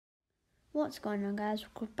What's going on, guys?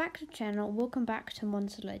 Welcome back to the channel. Welcome back to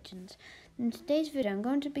Monster Legends. In today's video I'm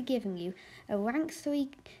going to be giving you a rank 3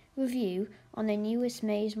 review on the newest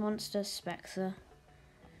maze monster, Spekthra.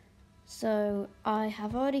 So I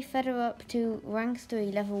have already fed her up to rank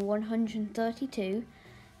 3 level 132,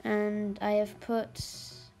 and I've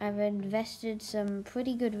invested some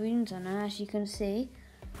pretty good runes on her, as you can see.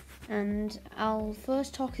 And I'll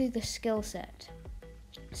first talk through the skill set.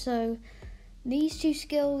 So these two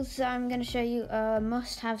skills I'm going to show you are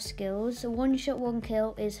must-have skills. One shot, one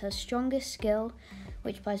kill is her strongest skill,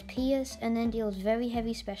 which applies pierce and then deals very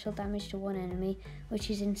heavy special damage to one enemy,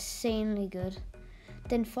 which is insanely good.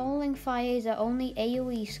 Then falling fire is her only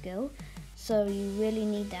AoE skill, so you really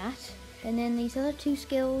need that. And then these other two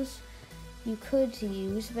skills you could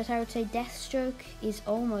use, but I would say Deathstroke is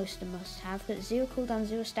almost a must-have, because it's 0 cooldown,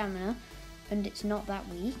 0 stamina, and it's not that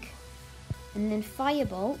weak. And then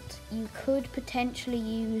Firebolt, you could potentially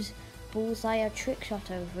use Bullseye or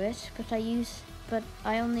Trickshot over it, but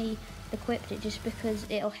I only equipped it just because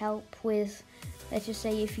it'll help with, let's just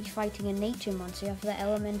say if you're fighting a nature monster, you have the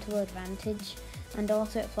elemental advantage, and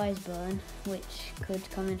also it applies burn, which could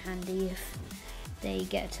come in handy if they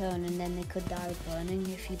get a turn and then they could die with burning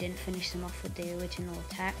if you didn't finish them off with the original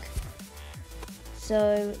attack.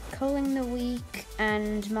 So, culling the weak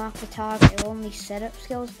and mark the target are only setup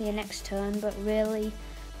skills for your next turn, but really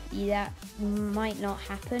that might not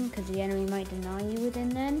happen because the enemy might deny you within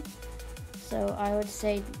then. So I would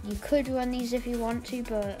say you could run these if you want to,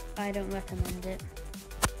 but I don't recommend it.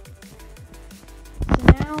 So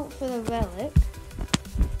now for the relic,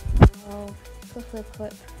 I'll quickly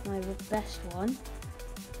equip my best one.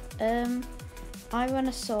 I run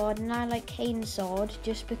a sword, and I like Cain's sword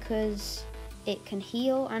just because it can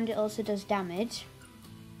heal and it also does damage.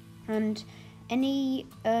 And any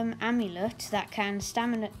amulet that can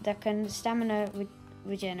stamina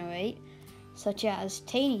regenerate, such as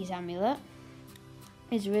Tainy's amulet,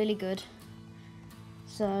 is really good.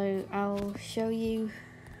 So I'll show you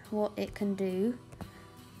what it can do.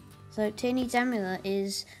 So Tainy's amulet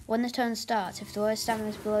is, when the turn starts, if the warrior's stamina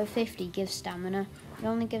is below 50, gives stamina. It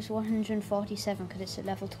only gives 147 because it's at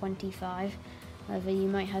level 25. However, you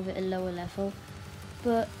might have it at a lower level.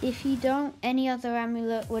 But if you don't, any other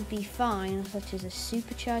amulet would be fine, such as a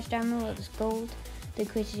supercharged amulet that's gold that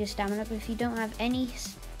increases your stamina. But if you don't have any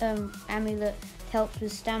amulet that helps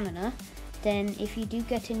with stamina, then if you do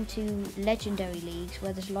get into legendary leagues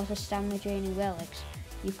where there's a lot of stamina draining relics,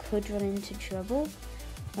 you could run into trouble.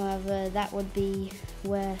 However, that would be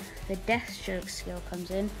where the Deathstroke skill comes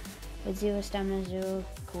in, with 0 stamina, 0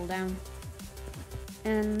 cooldown.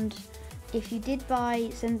 And if you did buy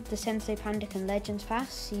the Sensei Pandic and Legends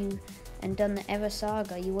Pass and done the Ever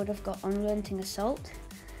Saga, you would have got Unrelenting Assault,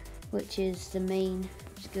 which is the main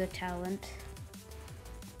good talent.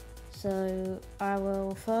 So I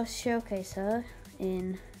will first showcase her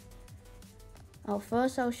in...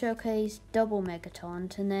 I'll showcase double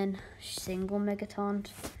Megataunt and then single Megataunt.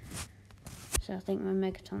 So I think my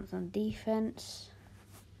Megataunt's on defense.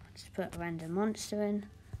 Just put a random monster in.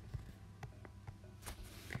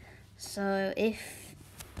 So if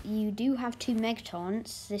you do have 2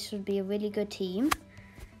 Megataunts, this would be a really good team.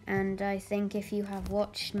 And I think if you have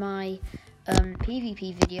watched my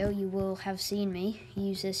PvP video, you will have seen me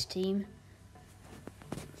use this team.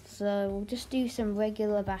 So we'll just do some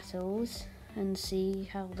regular battles and see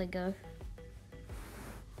how they go.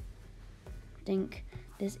 I think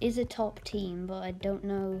this is a top team, but I don't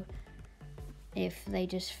know if they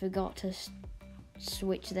just forgot to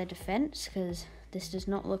switch their defense, because this does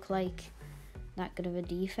not look like that good of a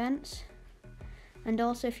defense. And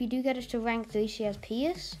also, if you do get it to rank 3, she has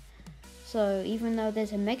pierce. So even though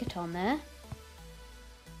there's a Megaton there,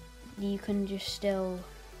 you can just still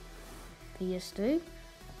pierce through.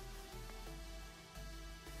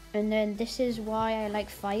 And then this is why I like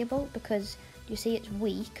Firebolt, because you see it's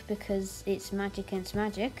weak because it's magic against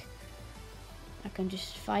magic. I can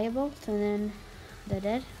just Firebolt and then they're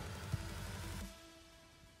dead.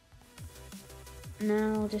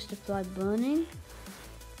 Now I'll just apply burning.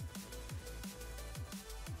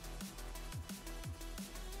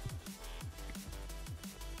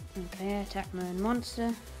 Okay, attack my own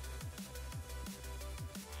monster.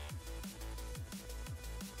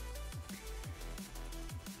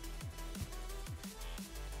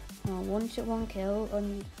 One shot, one kill,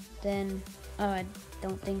 and then I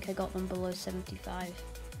don't think I got them below 75.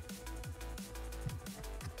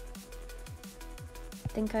 I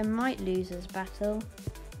think I might lose this battle.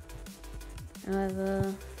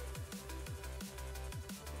 However,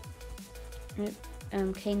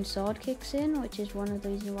 Cain's sword kicks in, which is one of the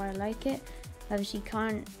reasons why I like it. Obviously, she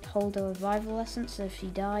can't hold a revival essence, so if she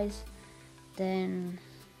dies, then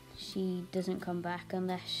she doesn't come back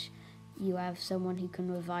unless you have someone who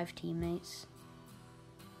can revive teammates.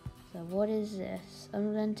 So what is this?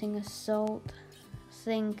 Unrelenting Assault. I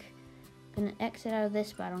think I'm gonna exit out of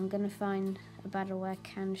this battle. I'm gonna find a battle where I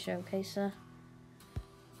can showcase her.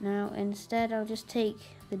 Now instead I'll just take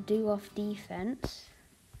the do off defense.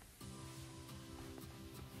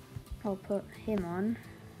 I'll put him on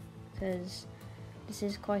because this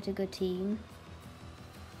is quite a good team.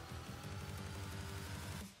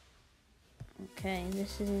 Okay,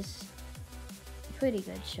 this is a pretty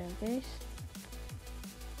good showcase.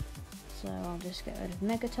 So I'll just get rid of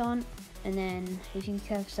Megaton, and then if you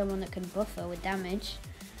have someone that can buffer with damage,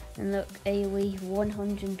 and look, AoE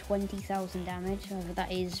 120,000 damage, however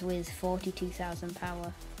that is with 42,000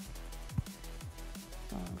 power.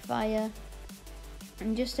 On fire.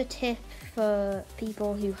 And just a tip for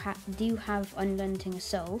people who do have Unrelenting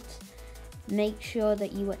Assault, make sure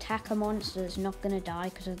that you attack a monster that's not going to die,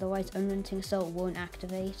 because otherwise Unrelenting Assault won't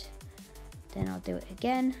activate. Then I'll do it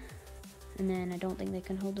again, and then I don't think they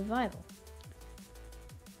can hold revival.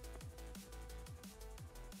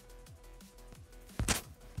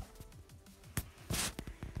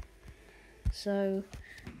 So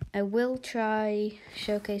I will try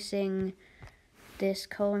showcasing this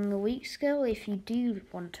Calling the Weak skill if you do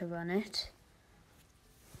want to run it.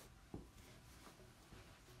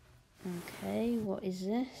 Okay, what is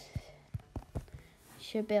this?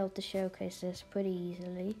 Should be able to showcase this pretty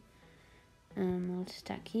easily. I'll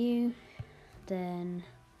stack you, then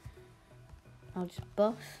I'll just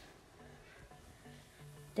buff.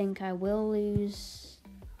 Think I will lose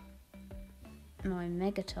my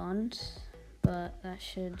Megatons, but that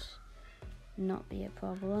should not be a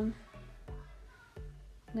problem.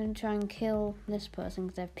 I'm going to try and kill this person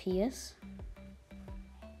because they have Pierce.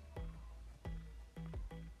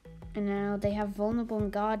 And now they have vulnerable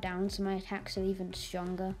and guard down, so my attacks are even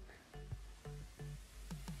stronger.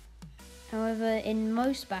 However, in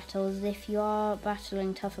most battles, if you are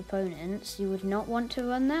battling tough opponents, you would not want to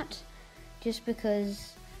run that, just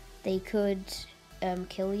because they could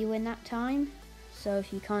kill you in that time. So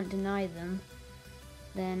if you can't deny them,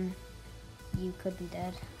 then you could be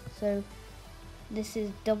dead. So this is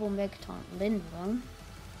double Megaton Lindworm,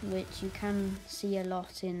 which you can see a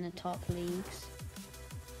lot in the top leagues.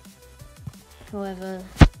 However,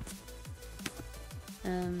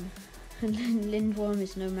 Lindworm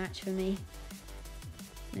is no match for me.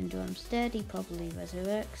 Lindworm's dead, he probably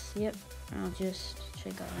resurrects. Yep, I'll just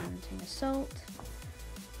trigger Unrelenting Assault.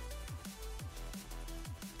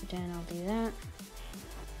 Then I'll do that.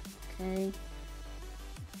 Okay.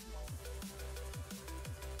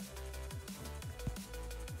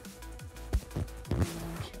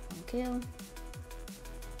 Kill.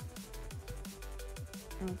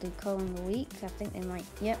 I'll do Calling the Weak. I think they might.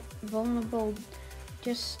 Yep, vulnerable.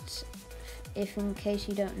 Just if in case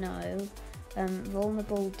you don't know,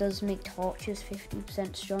 vulnerable does make torches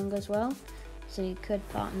 50% stronger as well. So you could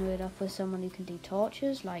partner it up with someone who can do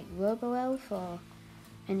torches, like Robo Elf or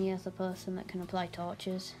any other person that can apply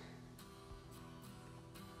torches.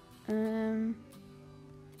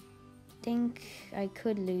 Think I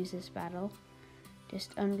could lose this battle.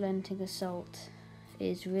 Just Unrelenting Assault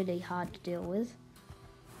is really hard to deal with,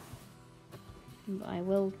 but I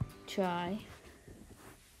will try.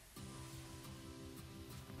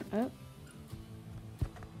 Oh,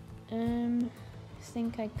 I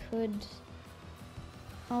think I could.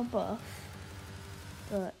 I'll buff,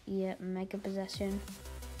 but yeah, Mega Possession.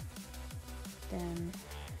 Then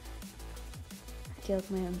I killed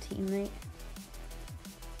my own teammate.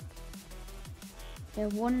 Yeah,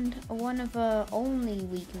 one of her only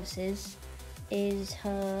weaknesses is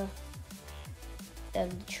her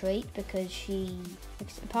trait, because she,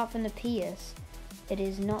 apart from the Pierce, it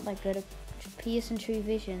is not that good. Pierce and True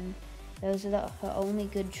Vision, those are her only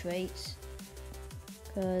good traits,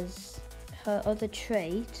 because her other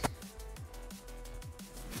trait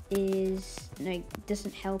is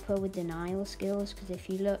doesn't help her with denial skills, because if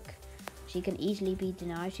you look, she can easily be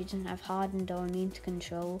denied. She doesn't have hardened or immune to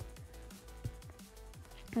control.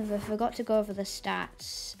 I forgot to go over the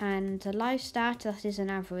stats, and the life stat, that is an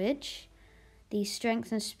average. The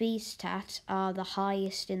strength and speed stats are the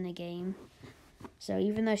highest in the game. So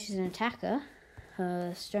even though she's an attacker,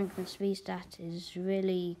 her strength and speed stat is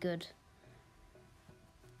really good.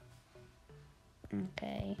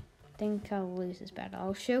 Okay, I think I'll lose this battle.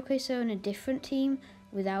 I'll showcase her in a different team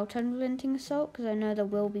without Unrelenting Assault, because I know there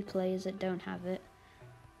will be players that don't have it.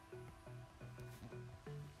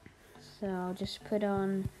 So I'll just put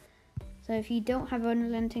on. So if you don't have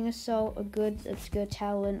Unrelenting Assault, a good obscure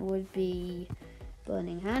talent would be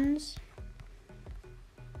Burning Hands.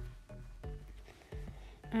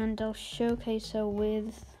 And I'll showcase her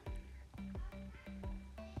with...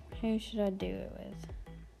 Who should I do it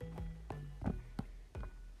with?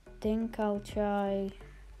 Think I'll try...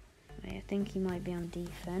 I think he might be on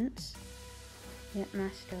defense. Yep,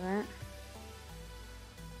 master that.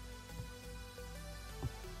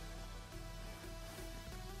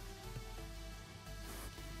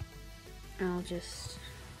 I'll just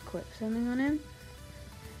equip something on him.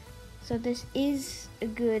 So this is a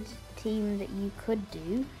good team that you could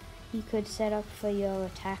do. You could set up for your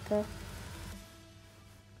attacker.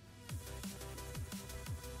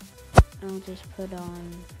 I'll just put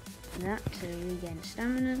on that to regain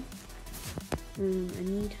stamina. I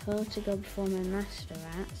need her to go before my master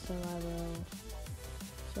rat, so I will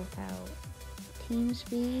swap out team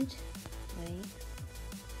speed. Wait.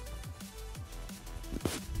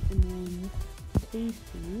 And then please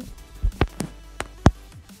speed.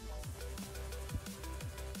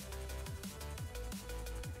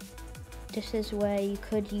 This is where you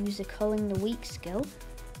could use a culling the weak skill.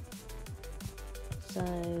 So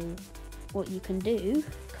what you can do,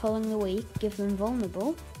 culling the weak, give them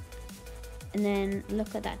vulnerable, and then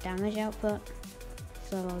look at that damage output.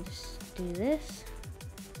 So I'll just do this.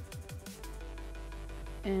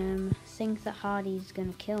 Think that Hardy's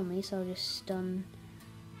gonna kill me, so I'll just stun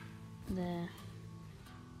there.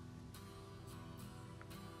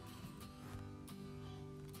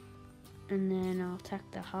 And then I'll attack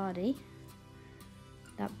the Hardy.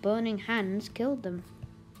 That burning hands killed them.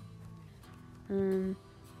 Do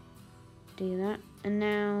that. And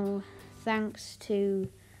now, thanks to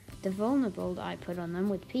the vulnerable that I put on them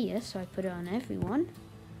with Pierce, so I put it on everyone,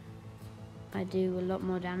 I do a lot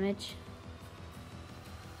more damage.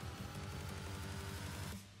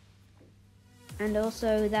 And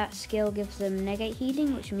also that skill gives them negate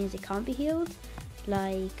healing, which means it can't be healed.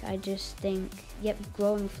 Like, I just think, yep,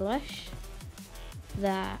 growing flesh,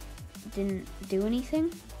 that didn't do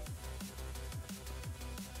anything.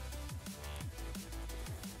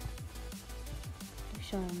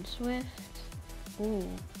 Sean Swift. Ooh,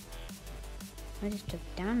 I just took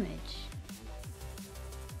damage.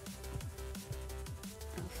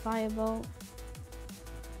 Firebolt.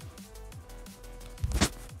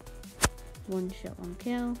 One shot, one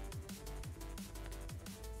kill.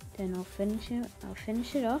 Then I'll finish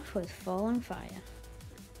it off with Falling Fire.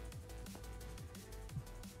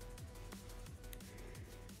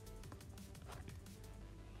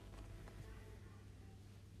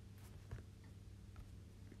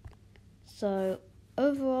 So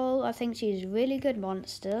overall, I think she's a really good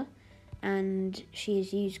monster, and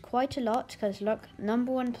she's used quite a lot because look,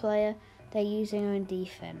 #1 player, they're using her in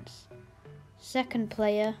defense. Second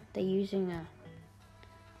player, they're using her.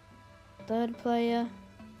 Third player.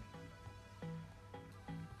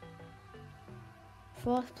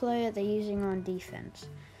 Fourth player, they're using her on defense.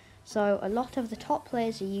 So a lot of the top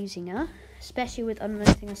players are using her, especially with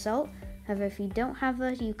Unrelenting Assault. However, if you don't have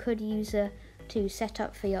her, you could use her to set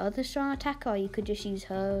up for your other strong attacker, or you could just use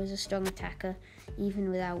her as a strong attacker,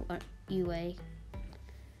 even without UA.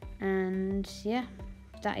 And yeah,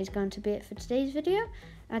 that is going to be it for today's video.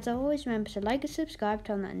 As always, remember to like and subscribe,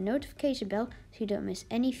 turn on that notification bell so you don't miss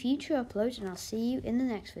any future uploads, and I'll see you in the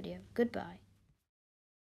next video. Goodbye.